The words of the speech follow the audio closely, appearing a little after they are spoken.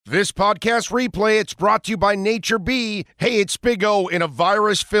This podcast replay, it's brought to you by Nature Bee. Hey, it's Big O. In a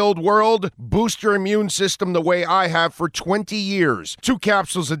virus-filled world, boost your immune system the way I have for 20 years. 2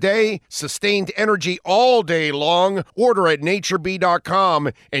 capsules a day, sustained energy all day long. Order at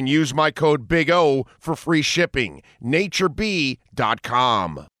naturebee.com and use my code Big O for free shipping.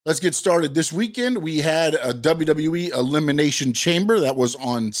 naturebee.com. Let's get started. This weekend, we had a WWE Elimination Chamber that was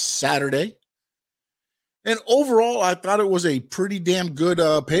on Saturday. And overall, I thought it was a pretty damn good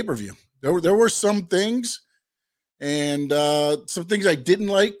pay-per-view. There were some things, and some things I didn't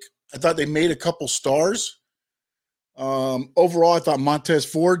like. I thought they made a couple stars. Overall, I thought Montez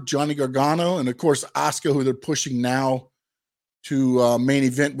Ford, Johnny Gargano, and of course, Asuka, who they're pushing now to main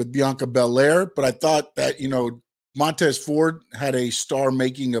event with Bianca Belair. But I thought that, Montez Ford had a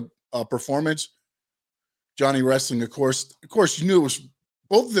star-making a performance. Johnny Wrestling, of course, you knew it was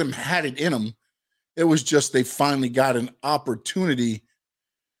both of them had it in them. It was just they finally got an opportunity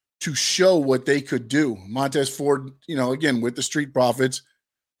to show what they could do. Montez Ford, again, with the Street Profits,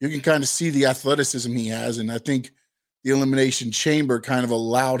 you can kind of see the athleticism he has. And I think the Elimination Chamber kind of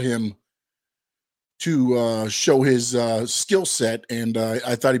allowed him to show his skill set. And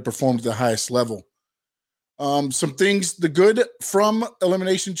I thought he performed at the highest level. Some things, the good from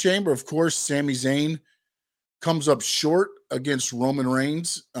Elimination Chamber, of course, Sami Zayn comes up short against Roman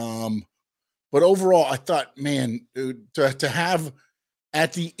Reigns. But overall, I thought, man, to have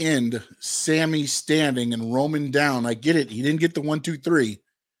at the end Sami standing and Roman down, I get it. He didn't get the 1, 2, 3,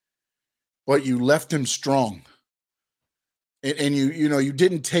 but you left him strong, and you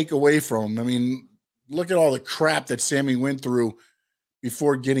didn't take away from him. I mean, look at all the crap that Sami went through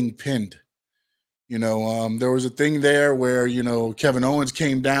before getting pinned. There was a thing there where Kevin Owens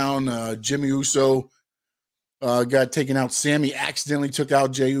came down, Jimmy Uso got taken out. Sami accidentally took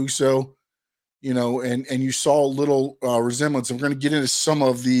out Jey Uso. And you saw a little resemblance. I'm going to get into some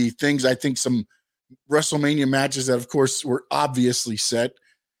of the things, I think some WrestleMania matches that, of course, were obviously set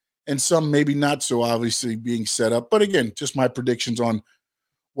and some maybe not so obviously being set up. But again, just my predictions on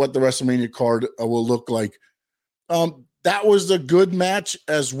what the WrestleMania card will look like. That was a good match,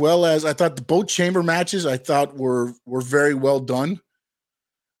 as well as I thought both chamber matches I thought were very well done.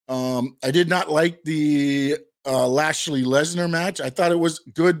 I did not like the Lashley Lesnar match. I thought it was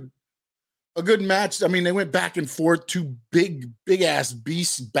good. A good match. I mean, they went back and forth, two big ass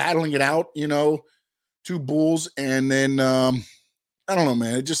beasts battling it out, two bulls. And then, I don't know,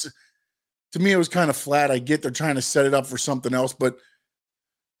 man. It just, to me, it was kind of flat. I get they're trying to set it up for something else, but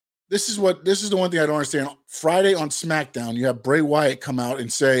this is the one thing I don't understand. Friday on SmackDown, you have Bray Wyatt come out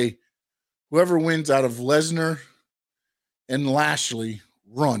and say, whoever wins out of Lesnar and Lashley,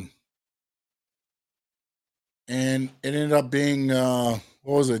 run. And it ended up being, what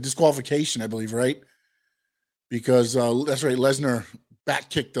was it? Disqualification, I believe, right? Because that's right, Lesnar back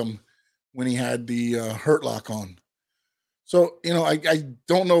kicked him when he had the Hurt Lock on. So, I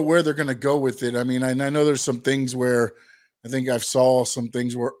don't know where they're going to go with it. I mean, I know there's some things where I think I've saw some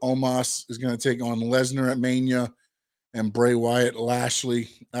things where Omos is going to take on Lesnar at Mania and Bray Wyatt, Lashley.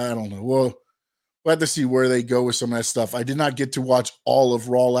 I don't know. We'll have to see where they go with some of that stuff. I did not get to watch all of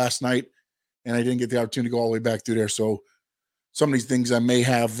Raw last night, and I didn't get the opportunity to go all the way back through there. So some of these things I may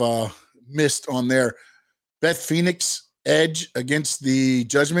have missed on there. Beth Phoenix, Edge against the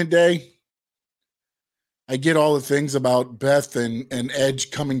Judgment Day. I get all the things about Beth and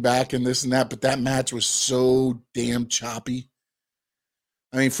Edge coming back and this and that, but that match was so damn choppy.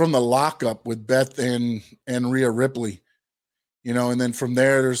 I mean, from the lockup with Beth and Rhea Ripley, and then from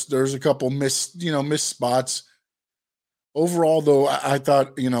there, there's a couple missed spots. Overall, though, I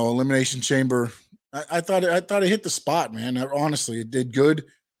thought, Elimination Chamber, I thought it hit the spot, man. Honestly, it did good.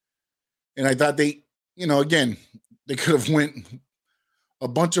 And I thought they, again, they could have went a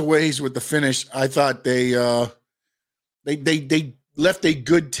bunch of ways with the finish. I thought they left a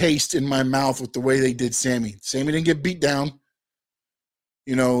good taste in my mouth with the way they did Sami. Sami didn't get beat down.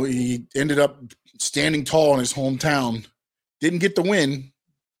 He ended up standing tall in his hometown. Didn't get the win.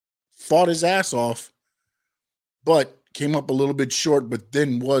 Fought his ass off. But came up a little bit short, but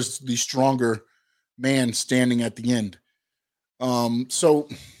then was the stronger man standing at the end. So,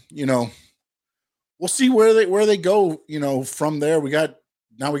 we'll see where they go, from there. We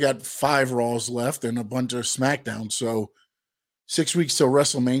got 5 Raws left and a bunch of SmackDown. So 6 weeks till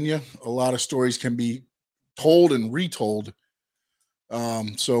WrestleMania. A lot of stories can be told and retold.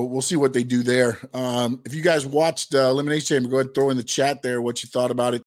 So we'll see what they do there. If you guys watched Elimination Chamber, go ahead and throw in the chat there what you thought about it.